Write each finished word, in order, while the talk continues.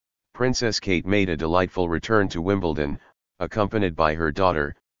Princess Kate made a delightful return to Wimbledon, accompanied by her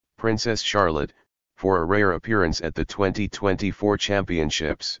daughter, Princess Charlotte, for a rare appearance at the 2024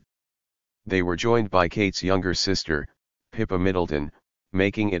 championships. They were joined by Kate's younger sister, Pippa Middleton,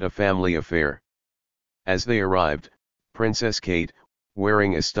 making it a family affair. As they arrived, Princess Kate,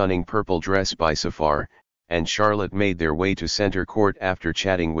 wearing a stunning purple dress by Safar, and Charlotte made their way to center court after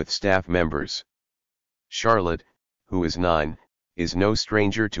chatting with staff members. Charlotte, who is 9, is no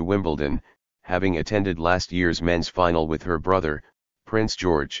stranger to Wimbledon, having attended last year's men's final with her brother, Prince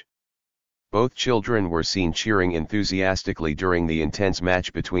George. Both children were seen cheering enthusiastically during the intense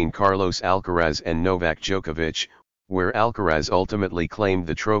match between Carlos Alcaraz and Novak Djokovic, where Alcaraz ultimately claimed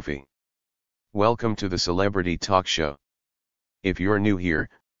the trophy. Welcome to the Celebrity Talk Show. If you're new here,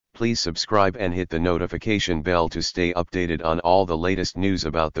 please subscribe and hit the notification bell to stay updated on all the latest news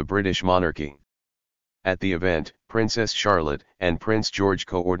about the British monarchy. At the event, Princess Charlotte and Prince George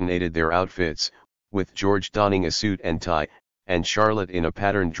coordinated their outfits, with George donning a suit and tie, and Charlotte in a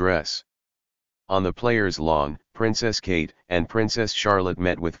patterned dress. On the players' lawn, Princess Kate and Princess Charlotte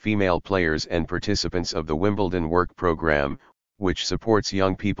met with female players and participants of the Wimbledon Work Programme, which supports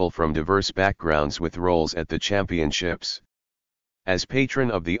young people from diverse backgrounds with roles at the championships. As patron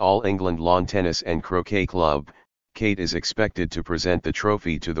of the All England Lawn Tennis and Croquet Club, Kate is expected to present the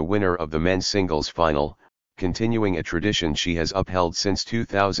trophy to the winner of the men's singles final, continuing a tradition she has upheld since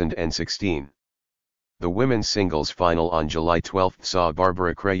 2016. The women's singles final on July 12 saw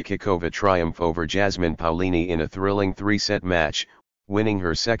Barbara Krejcikova triumph over Jasmine Paolini in a thrilling 3-set match, winning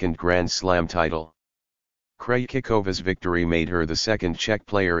her second Grand Slam title. Krejcikova's victory made her the second Czech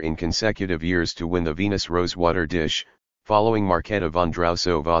player in consecutive years to win the Venus Rosewater Dish, following Markéta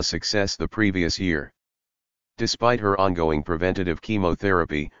Vondroušová's success the previous year. Despite her ongoing preventative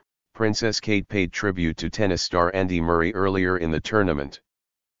chemotherapy, Princess Kate paid tribute to tennis star Andy Murray earlier in the tournament.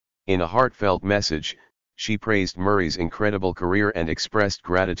 In a heartfelt message, she praised Murray's incredible career and expressed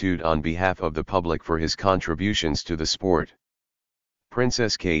gratitude on behalf of the public for his contributions to the sport.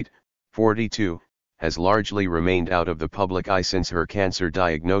 Princess Kate, 42, has largely remained out of the public eye since her cancer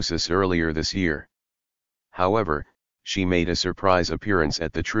diagnosis earlier this year. However, she made a surprise appearance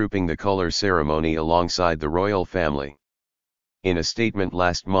at the Trooping the Colour ceremony alongside the royal family. In a statement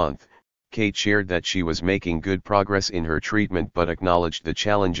last month, Kate shared that she was making good progress in her treatment but acknowledged the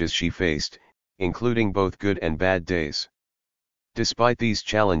challenges she faced, including both good and bad days. Despite these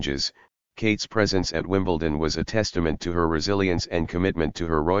challenges, Kate's presence at Wimbledon was a testament to her resilience and commitment to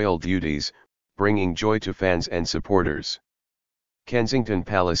her royal duties, bringing joy to fans and supporters. Kensington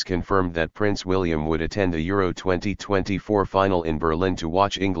Palace confirmed that Prince William would attend the Euro 2024 final in Berlin to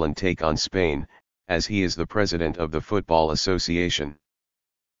watch England take on Spain, as he is the president of the Football Association.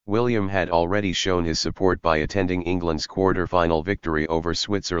 William had already shown his support by attending England's quarter-final victory over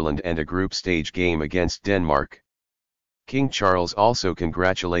Switzerland and a group stage game against Denmark. King Charles also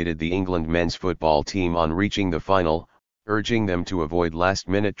congratulated the England men's football team on reaching the final, urging them to avoid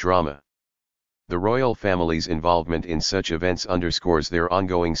last-minute drama. The royal family's involvement in such events underscores their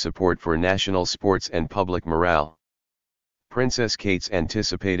ongoing support for national sports and public morale. Princess Kate's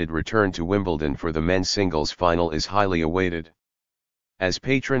anticipated return to Wimbledon for the men's singles final is highly awaited. As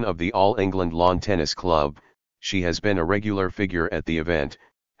patron of the All England Lawn Tennis Club, she has been a regular figure at the event,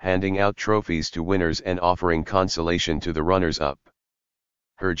 handing out trophies to winners and offering consolation to the runners-up.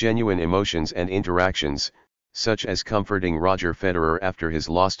 Her genuine emotions and interactions, such as comforting Roger Federer after his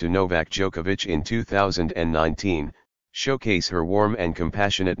loss to Novak Djokovic in 2019, showcase her warm and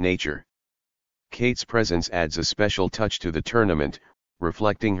compassionate nature. Kate's presence adds a special touch to the tournament,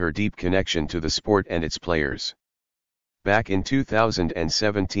 reflecting her deep connection to the sport and its players. Back in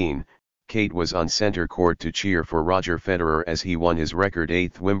 2017, Kate was on center court to cheer for Roger Federer as he won his record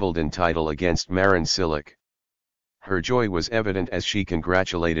 8th Wimbledon title against Marin Cilic. Her joy was evident as she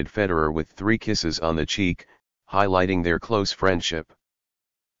congratulated Federer with 3 kisses on the cheek, highlighting their close friendship.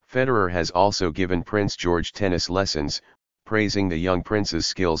 Federer has also given Prince George tennis lessons, praising the young prince's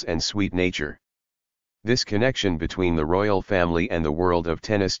skills and sweet nature. This connection between the royal family and the world of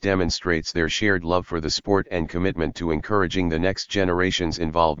tennis demonstrates their shared love for the sport and commitment to encouraging the next generation's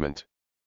involvement.